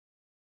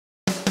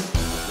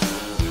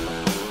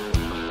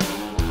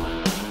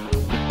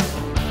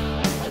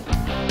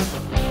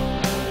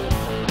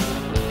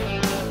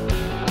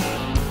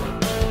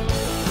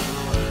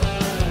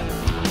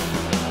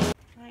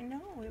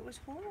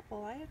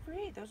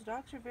Those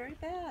dogs are very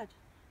bad.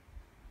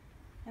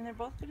 And they're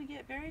both going to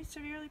get very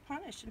severely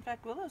punished. In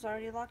fact, Willow's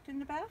already locked in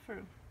the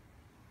bathroom.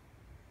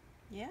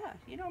 Yeah,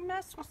 you don't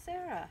mess with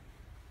Sarah.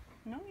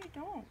 No, you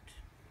don't.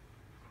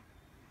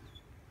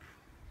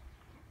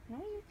 No,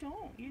 you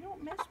don't. You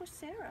don't mess with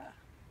Sarah.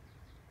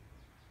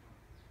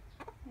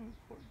 Oh,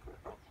 poor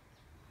girl.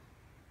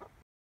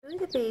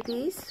 Look at the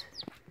babies.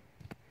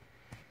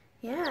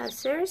 Yeah,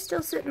 Sarah's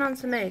still sitting on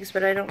some eggs,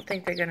 but I don't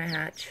think they're going to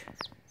hatch.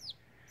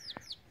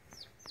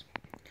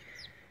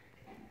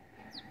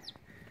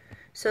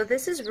 So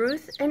this is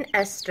Ruth and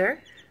Esther,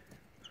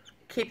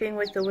 keeping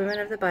with the women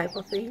of the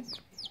Bible theme.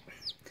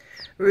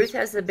 Ruth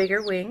has the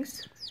bigger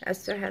wings.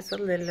 Esther has the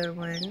littler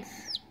ones.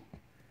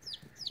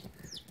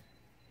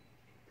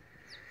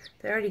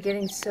 They're already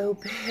getting so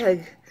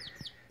big.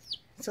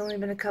 It's only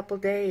been a couple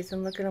days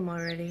and look at them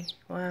already.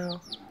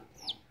 Wow.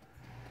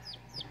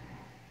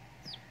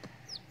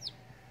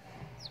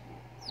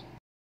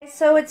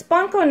 So it's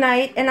Bonko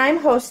night and I'm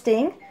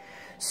hosting.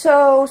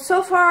 So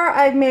far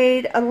I've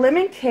made a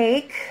lemon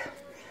cake.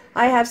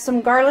 I have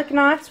some garlic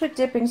knots with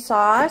dipping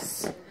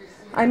sauce.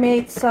 I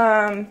made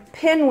some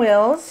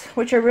pinwheels,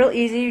 which are real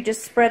easy. You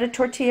just spread a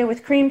tortilla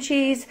with cream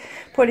cheese,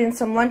 put in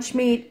some lunch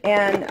meat,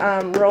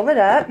 and roll it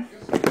up.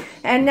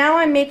 And now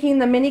I'm making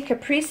the mini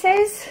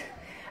caprices.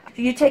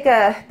 You take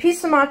a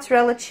piece of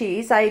mozzarella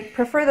cheese. I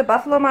prefer the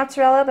buffalo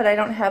mozzarella, but I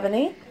don't have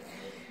any.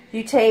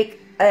 You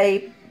take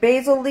a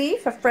basil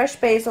leaf, a fresh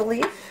basil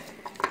leaf.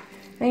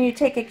 Then you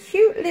take a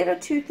cute little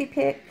toothy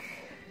pick.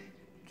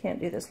 Can't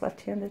do this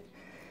left-handed.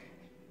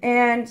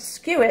 And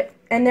skew it,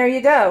 and there you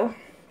go.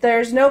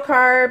 There's no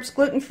carbs,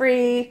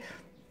 gluten-free,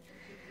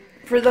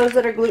 for those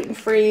that are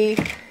gluten-free,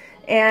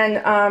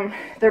 and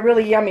they're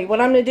really yummy. What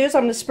I'm going to do is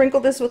I'm going to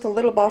sprinkle this with a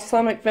little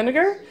balsamic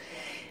vinegar,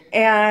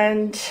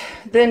 and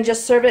then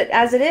just serve it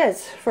as it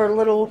is for a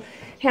little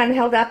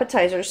handheld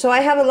appetizer. So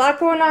I have a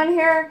lot going on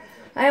here.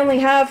 I only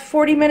have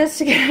 40 minutes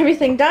to get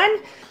everything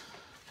done.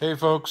 Hey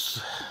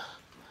folks,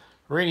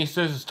 Rainey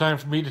says it's time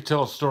for me to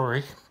tell a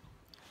story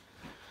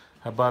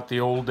about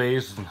the old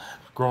days and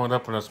growing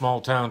up in a small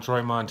town,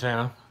 Troy,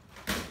 Montana.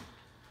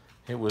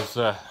 It was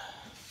a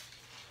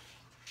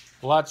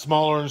lot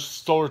smaller and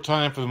slower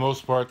time for the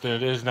most part than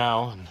it is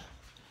now.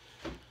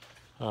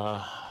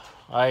 And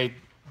I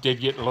did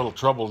get in a little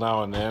trouble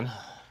now and then.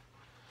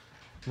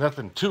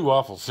 Nothing too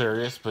awful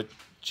serious, but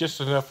just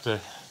enough to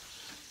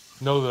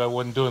know that I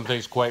wasn't doing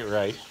things quite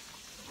right.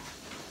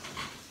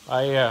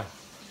 I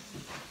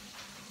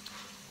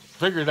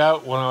figured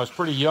out when I was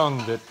pretty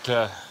young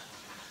that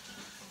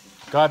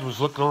God was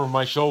looking over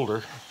my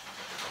shoulder.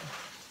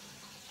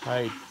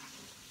 I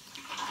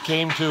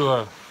came to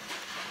a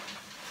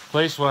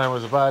place when I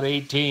was about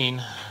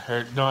 18,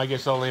 or no, I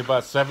guess only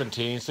about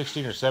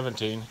 16 or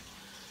 17,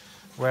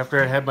 where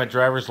after I had my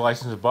driver's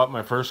license and bought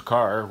my first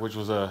car, which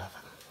was a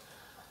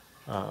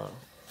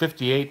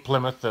 58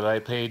 Plymouth that I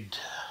paid,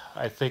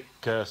 I think,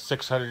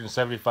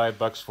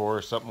 $675 for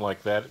or something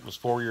like that. It was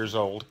 4 years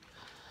old.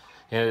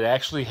 And it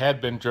actually had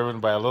been driven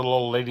by a little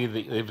old lady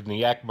that lived in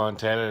Yaak,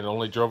 Montana, and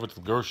only drove it to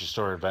the grocery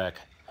store and back.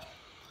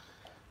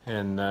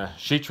 And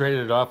she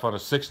traded it off on a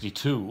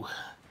 62.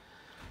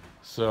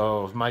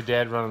 So my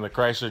dad running the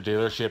Chrysler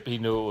dealership, he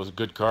knew it was a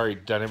good car.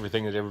 He'd done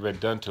everything that had ever been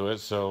done to it,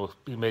 so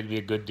he made me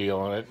a good deal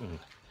on it. And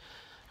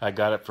I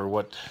got it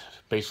for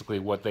basically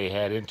what they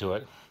had into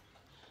it.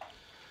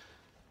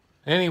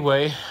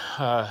 Anyway,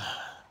 as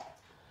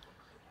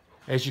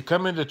you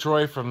come into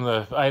Troy from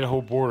the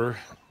Idaho border,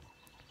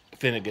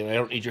 Finnegan, I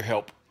don't need your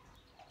help.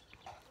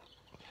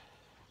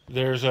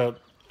 There's a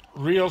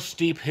real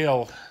steep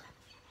hill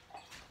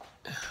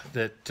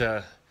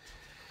that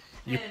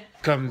you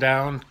come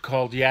down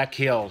called Yaak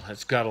Hill.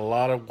 It's got a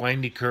lot of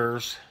windy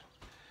curves,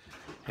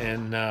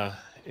 and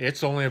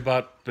it's only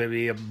about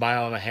maybe a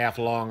mile and a half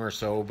long or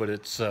so, but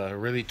it's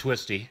really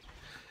twisty.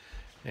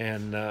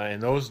 And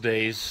in those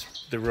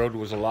days, the road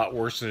was a lot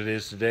worse than it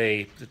is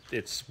today.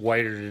 It's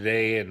wider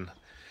today, and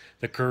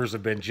the curves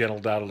have been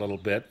gentled out a little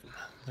bit.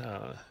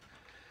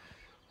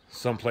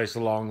 Someplace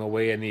along the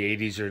way in the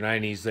 80s or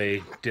 90s,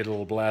 they did a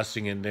little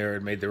blasting in there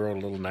and made the road a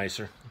little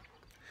nicer.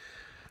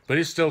 But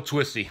it's still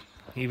twisty,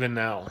 even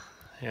now.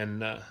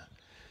 And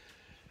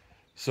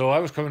so I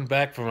was coming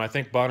back from, I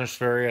think, Bonners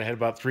Ferry. I had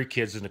about 3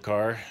 kids in the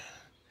car.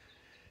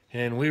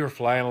 And we were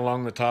flying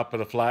along the top of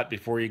the flat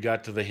before you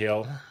got to the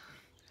hill.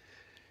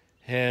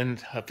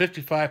 And a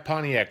 55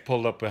 Pontiac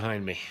pulled up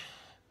behind me.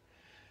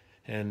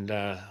 And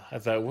I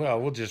thought,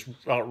 well, we'll just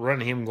outrun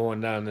him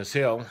going down this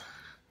hill.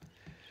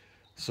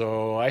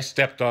 So I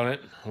stepped on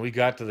it. We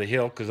got to the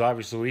hill, because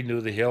obviously we knew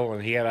the hill,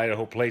 and he had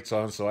Idaho plates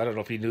on, so I don't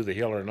know if he knew the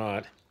hill or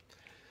not.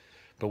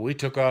 But we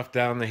took off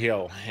down the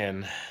hill,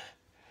 and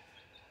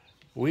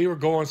we were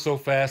going so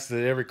fast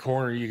that every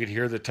corner you could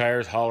hear the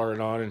tires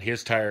hollering on and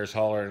his tires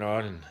hollering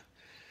on.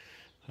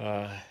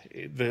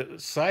 And the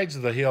sides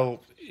of the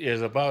hill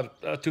is about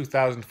a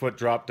 2,000-foot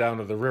drop down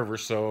to the river,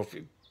 so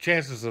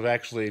chances of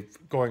actually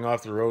going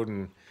off the road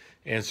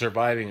and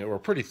surviving it were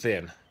pretty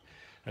thin.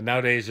 And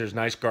nowadays there's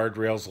nice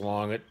guardrails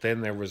along it.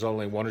 Then there was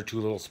only 1 or 2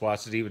 little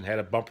spots that even had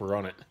a bumper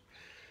on it.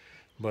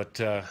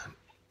 But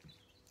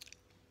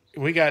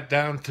we got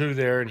down through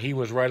there, and he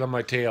was right on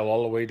my tail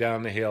all the way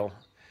down the hill.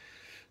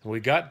 We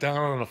got down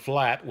on a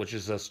flat, which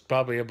is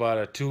probably about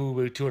a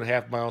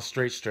 2.5 mile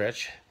straight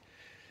stretch,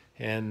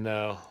 and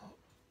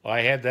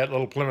I had that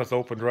little Plymouth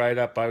opened right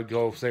up. I would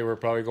go, say we're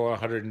probably going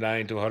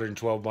 109 to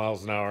 112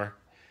 miles an hour,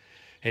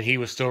 and he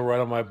was still right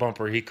on my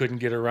bumper. He couldn't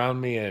get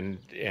around me, and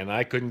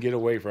I couldn't get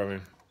away from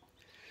him.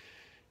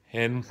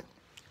 And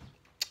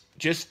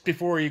just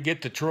before you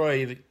get to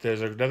Troy,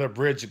 there's another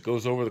bridge that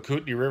goes over the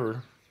Kootenai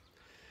River,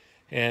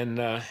 and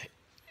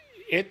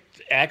it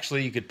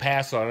actually, you could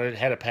pass on it. It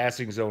had a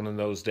passing zone in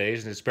those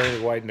days, and it's barely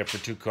wide enough for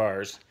two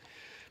cars.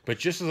 But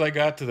just as I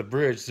got to the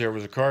bridge, there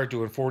was a car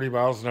doing 40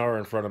 miles an hour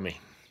in front of me.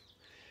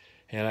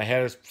 And I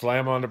had to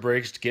slam on the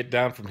brakes to get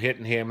down from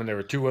hitting him, and there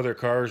were three other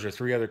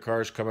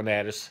cars coming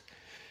at us.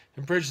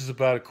 The bridge is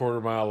about a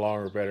quarter mile long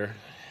or better.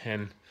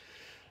 And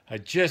I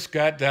just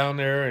got down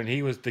there, and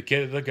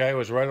the guy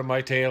was right on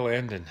my tail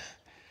end, and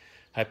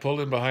I pulled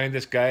in behind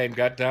this guy and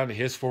got down to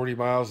his 40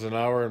 miles an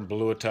hour and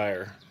blew a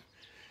tire.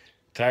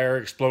 Tire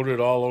exploded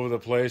all over the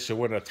place. There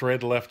wasn't a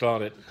thread left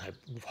on it. I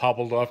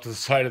hobbled off to the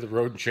side of the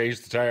road and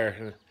changed the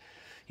tire.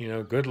 You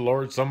know, good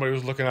Lord, somebody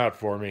was looking out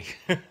for me.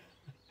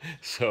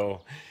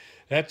 So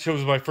that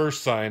was my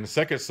first sign. The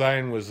second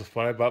sign was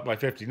when I bought my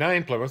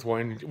 '59 Plymouth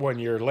one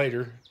year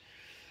later.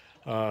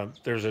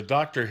 There's a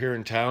doctor here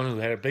in town who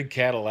had a big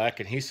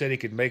Cadillac, and he said he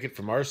could make it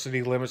from our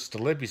city limits to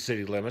Libby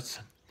city limits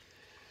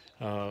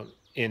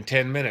in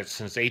 10 minutes,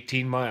 and it's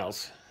 18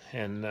 miles.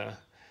 And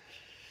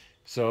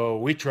so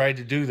we tried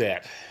to do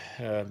that,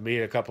 me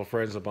and a couple of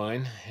friends of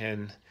mine,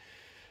 and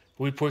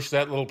we pushed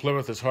that little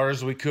Plymouth as hard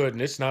as we could,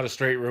 and it's not a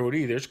straight road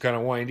either. It's kind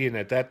of windy, and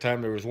at that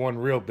time there was one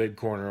real big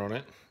corner on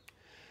it.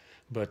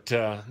 But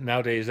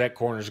nowadays that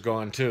corner's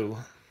gone too.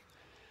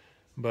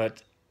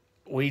 But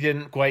we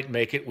didn't quite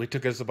make it. We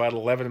took us about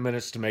 11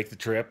 minutes to make the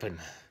trip, and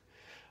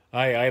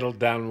I idled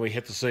down when we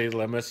hit the city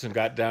limits and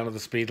got down to the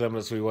speed limit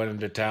as we went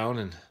into town,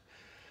 and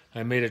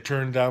I made a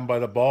turn down by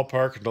the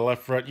ballpark, and the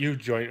left front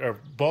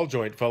ball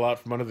joint fell out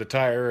from under the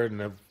tire,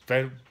 and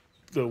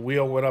the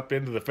wheel went up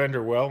into the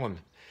fender well, and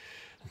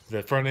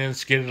the front end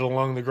skidded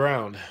along the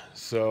ground.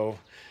 So,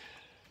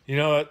 you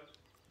know,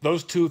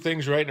 those two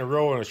things right in a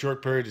row in a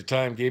short period of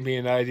time gave me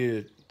an idea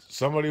that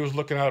somebody was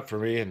looking out for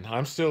me, and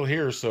I'm still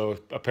here, so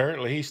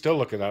apparently he's still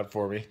looking out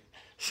for me.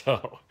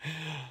 So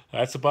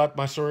that's about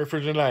my story for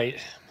tonight.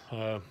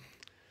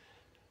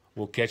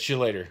 We'll catch you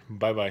later.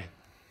 Bye-bye.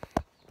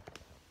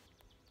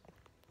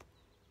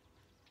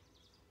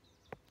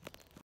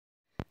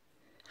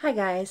 Hi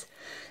guys.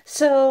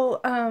 So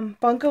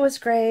Bunko was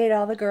great.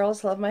 All the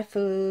girls love my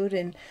food,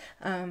 and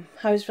I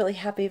was really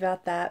happy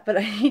about that. But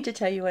I need to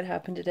tell you what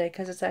happened today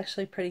because it's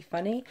actually pretty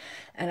funny,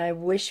 and I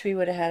wish we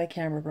would have had a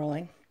camera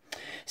rolling.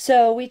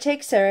 So we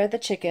take Sarah, the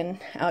chicken,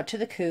 out to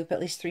the coop at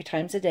least 3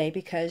 times a day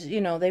because,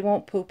 you know, they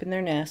won't poop in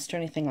their nest or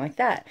anything like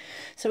that.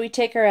 So we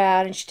take her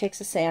out, and she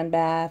takes a sand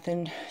bath,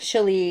 and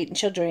she'll eat and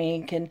she'll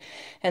drink, and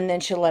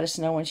then she'll let us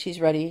know when she's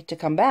ready to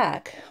come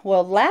back.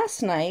 Well,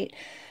 last night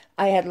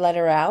I had let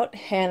her out,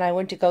 and I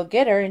went to go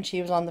get her, and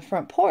she was on the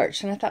front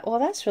porch. And I thought, well,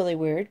 that's really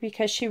weird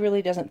because she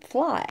really doesn't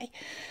fly.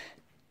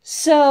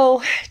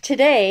 So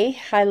today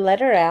I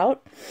let her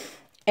out,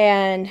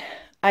 and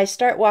I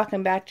start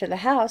walking back to the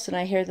house, and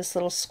I hear this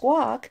little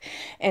squawk,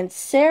 and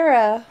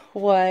Sarah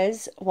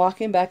was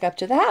walking back up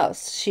to the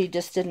house. She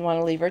just didn't want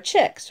to leave her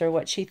chicks, or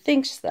what she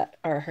thinks that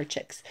are her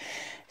chicks.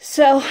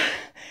 So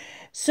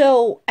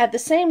at the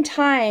same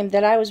time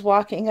that I was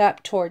walking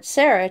up towards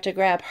Sarah to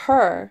grab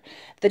her,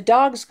 the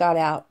dogs got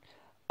out.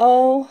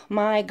 Oh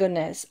my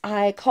goodness.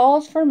 I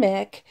called for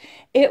Mick.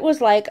 It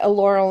was like a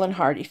Laurel and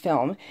Hardy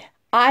film.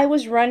 I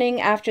was running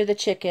after the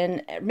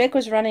chicken. Mick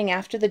was running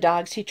after the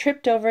dogs. He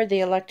tripped over the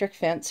electric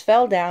fence,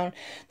 fell down.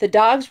 The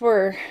dogs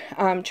were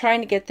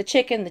trying to get the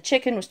chicken. The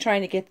chicken was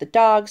trying to get the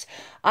dogs.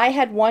 I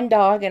had one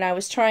dog, and I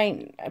was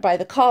trying by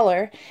the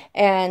collar,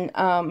 and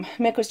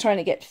Mick was trying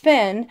to get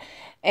Finn,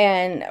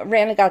 and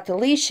ran and got the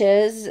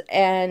leashes,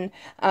 and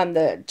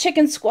the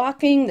chicken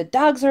squawking, the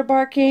dogs are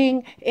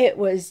barking. It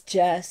was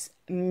just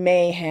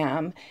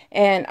mayhem,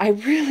 and I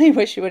really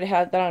wish you would have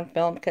had that on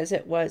film because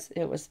it was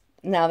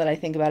now that I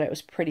think about it, it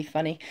was pretty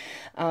funny.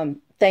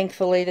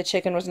 Thankfully, the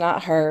chicken was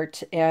not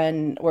hurt,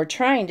 and we're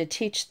trying to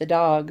teach the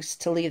dogs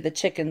to leave the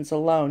chickens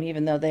alone,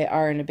 even though they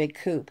are in a big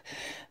coop.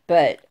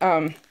 But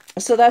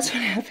so that's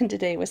what happened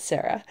today with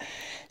Sarah.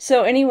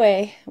 So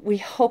anyway, we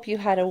hope you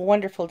had a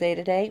wonderful day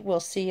today. We'll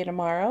see you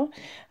tomorrow.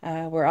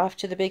 We're off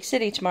to the big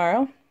city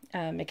tomorrow.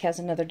 Mick has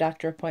another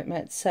doctor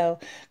appointment. So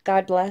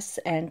God bless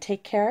and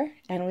take care,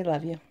 and we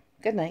love you.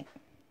 Good night.